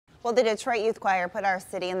Well, the Detroit Youth Choir put our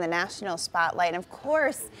city in the national spotlight. And of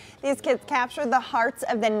course, these kids captured the hearts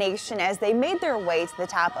of the nation as they made their way to the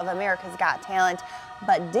top of America's Got Talent.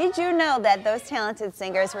 But did you know that those talented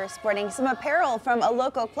singers were sporting some apparel from a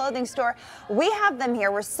local clothing store? We have them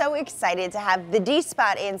here. We're so excited to have the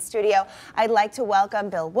D-Spot in studio. I'd like to welcome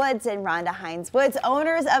Bill Woods and Rhonda Hines-Woods,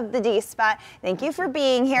 owners of the D-Spot. Thank you for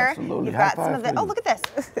being here. Absolutely. You've got some of the, oh, look at this.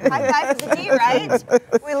 High five to the D, right?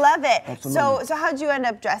 We love it. Absolutely. So how'd you end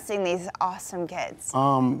up dressing these awesome kids?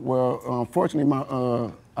 Well, fortunately,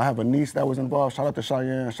 I have a niece that was involved. Shout out to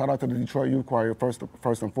Cheyenne. Shout out to the Detroit Youth Choir first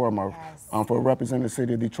and foremost, yes. For representing the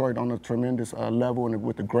city of Detroit on a tremendous level and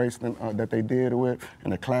with the grace that they did it with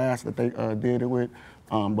and the class that they did it with.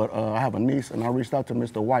 But I have a niece, and I reached out to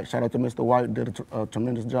Mr. White. Shout out to Mr. White, did a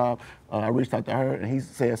tremendous job. I reached out to her, and he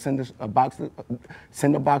said, send a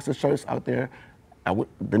box of shirts out there.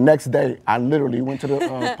 The next day, I literally went to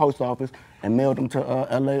the post office and mailed them to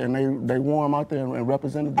LA, and they wore them out there and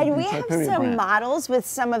represented the Detroit Detroit period brand. And we have some brand. models with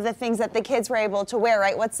some of the things that the kids were able to wear,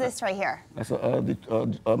 right? What's this right here? That's a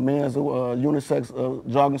men's unisex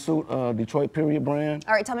jogging suit, Detroit period brand.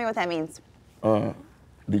 All right, tell me what that means.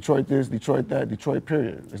 Detroit this, Detroit that, Detroit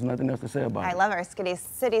period. There's nothing else to say about it. I love our city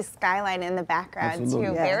skyline in the background, Absolutely.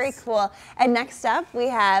 too. Yes. Very cool. And next up, we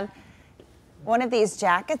have one of these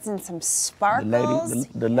jackets and some sparkles.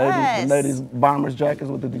 The ladies' bombers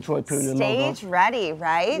jackets with the Detroit period logo. Stage ready,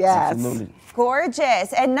 right? Yes. Absolutely.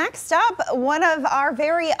 Gorgeous. And next up, one of our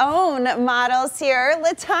very own models here,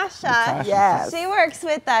 Latasha. Yes. She works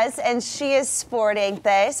with us, and she is sporting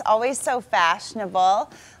this. Always so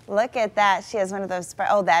fashionable. Look at that. She has one of those.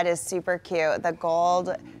 Oh, that is super cute. The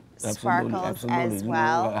gold sparkles as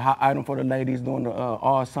well. You know, a hot item for the ladies during the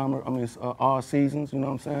all summer. I mean, all seasons. You know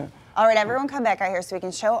what I'm saying? All right, everyone come back out here so we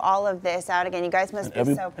can show all of this out again. You guys must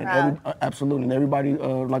be so proud. Absolutely. And everybody,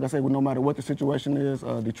 like I said, no matter what the situation is,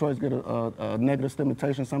 Detroit's get a negative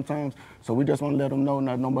stigmatization sometimes. So we just want to let them know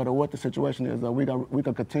that no matter what the situation is, we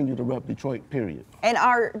can continue to rep Detroit, period. And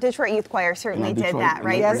our Detroit Youth Choir certainly did that,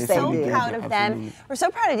 right? Yes, We're they so did. proud of them. Absolutely. We're so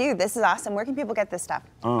proud of you. This is awesome. Where can people get this stuff?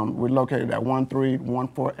 We're located at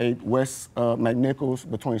 13148 West McNichols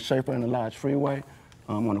between Schaefer and the Lodge Freeway.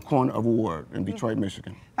 On the corner of Ward in Detroit,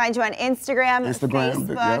 Michigan. Find you on Instagram,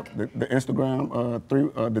 Facebook. The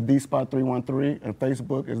Instagram, the D-Spot 313, and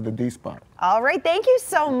Facebook is the D-Spot. All right, thank you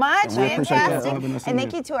so much. Fantastic. And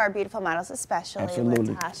thank you to our beautiful models, especially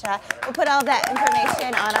Absolutely. Latasha. We'll put all that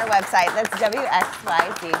information on our website. That's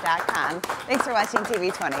WXYZ.com. Thanks for watching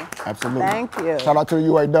TV 20. Absolutely. Thank you. Shout out to the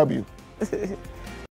UAW.